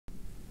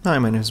Hi,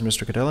 my name is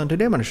Mr. Cadella, and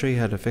today I'm going to show you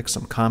how to fix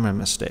some common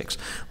mistakes.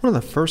 One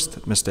of the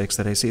first mistakes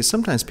that I see is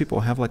sometimes people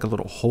have like a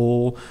little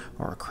hole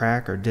or a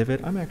crack or divot.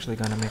 I'm actually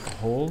going to make a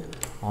hole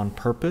on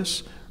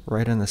purpose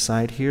right on the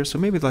side here. So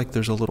maybe like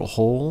there's a little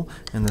hole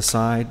in the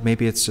side.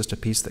 Maybe it's just a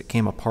piece that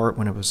came apart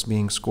when it was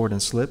being scored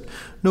and slipped.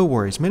 No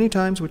worries. Many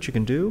times what you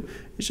can do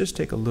is just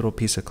take a little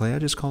piece of clay. I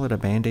just call it a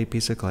Band-Aid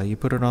piece of clay. You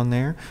put it on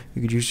there.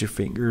 You could use your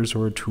fingers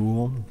or a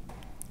tool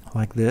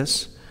like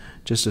this,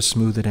 just to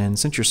smooth it in.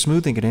 Since you're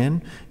smoothing it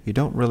in, you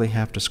don't really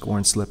have to score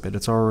and slip it.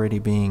 It's already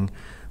being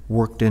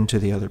worked into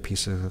the other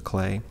piece of the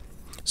clay.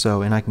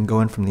 So, and I can go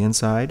in from the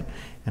inside,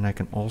 and I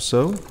can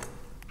also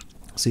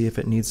see if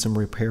it needs some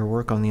repair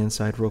work on the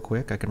inside real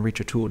quick. I can reach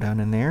a tool down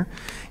in there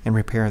and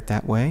repair it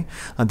that way.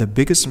 The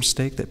biggest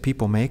mistake that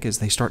people make is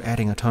they start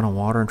adding a ton of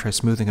water and try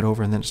smoothing it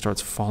over, and then it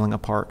starts falling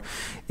apart.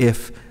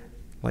 If,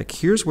 like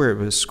here's where it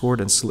was scored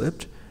and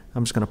slipped,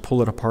 I'm just going to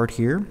pull it apart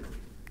here.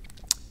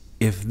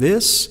 If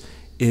this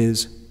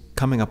is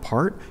coming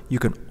apart, you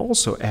can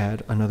also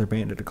add another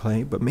Band-Aid of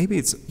clay, but maybe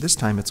it's this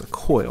time it's a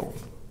coil.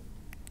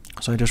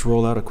 So I just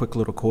roll out a quick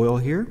little coil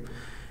here,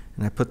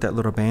 and I put that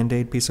little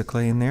Band-Aid piece of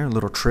clay in there. A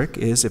little trick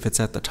is if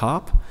it's at the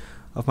top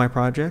of my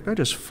project, I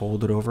just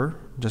fold it over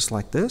just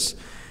like this,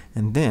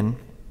 and then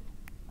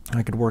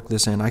I could work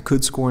this in. I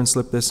could score and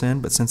slip this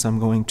in, but since I'm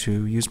going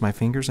to use my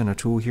fingers and a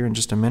tool here in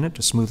just a minute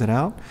to smooth it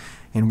out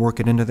and work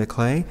it into the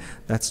clay,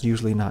 that's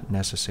usually not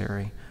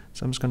necessary.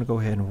 So I'm just going to go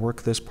ahead and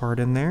work this part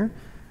in there.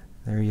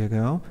 There you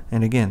go.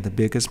 And again, the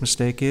biggest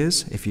mistake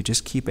is if you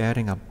just keep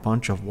adding a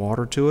bunch of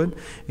water to it,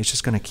 it's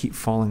just going to keep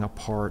falling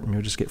apart and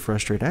you'll just get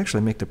frustrated.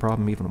 Actually make the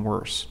problem even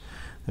worse.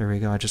 There we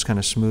go. I just kind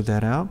of smooth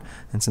that out.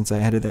 And since I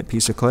added that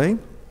piece of clay,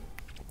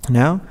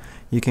 now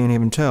you can't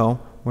even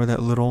tell where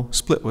that little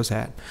split was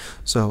at.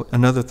 So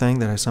another thing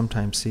that I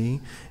sometimes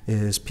see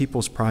is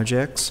people's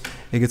projects,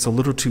 it gets a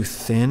little too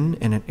thin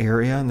in an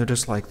area and they're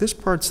just like, this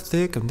part's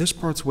thick and this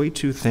part's way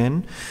too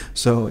thin.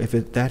 So if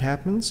that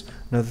happens,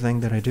 another thing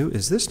that I do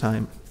is this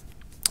time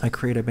I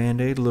create a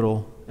Band-Aid,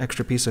 little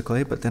extra piece of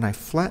clay, but then I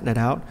flatten it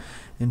out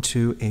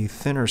into a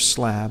thinner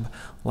slab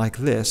like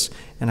this,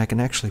 and I can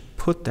actually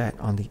put that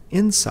on the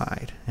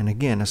inside. And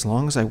again, as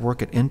long as I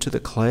work it into the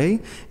clay,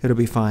 it'll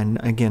be fine.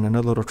 Again,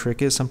 another little trick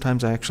is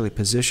sometimes I actually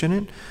position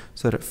it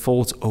so that it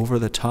folds over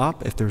the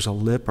top if there's a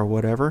lip or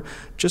whatever,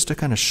 just to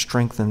kind of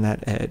strengthen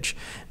that edge.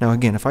 Now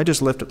again, if I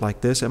just lift it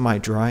like this, it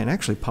might dry and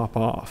actually pop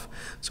off.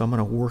 So I'm going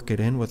to work it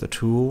in with a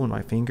tool and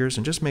my fingers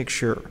and just make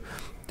sure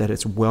that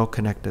it's well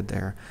connected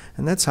there.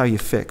 And that's how you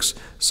fix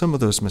some of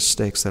those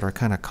mistakes that are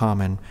kind of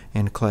common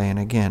in clay. And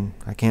again,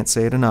 I can't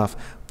say it enough,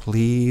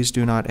 please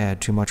do not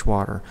add too much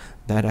water.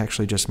 That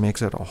actually just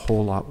makes it a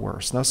whole lot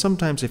worse. Now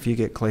sometimes if you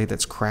get clay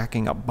that's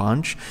cracking a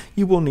bunch,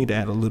 you will need to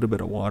add a little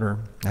bit of water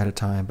at a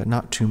time, but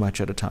not too much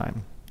at a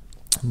time.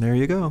 And there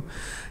you go.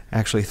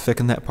 Actually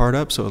thicken that part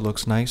up so it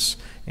looks nice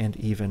and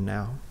even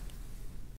now.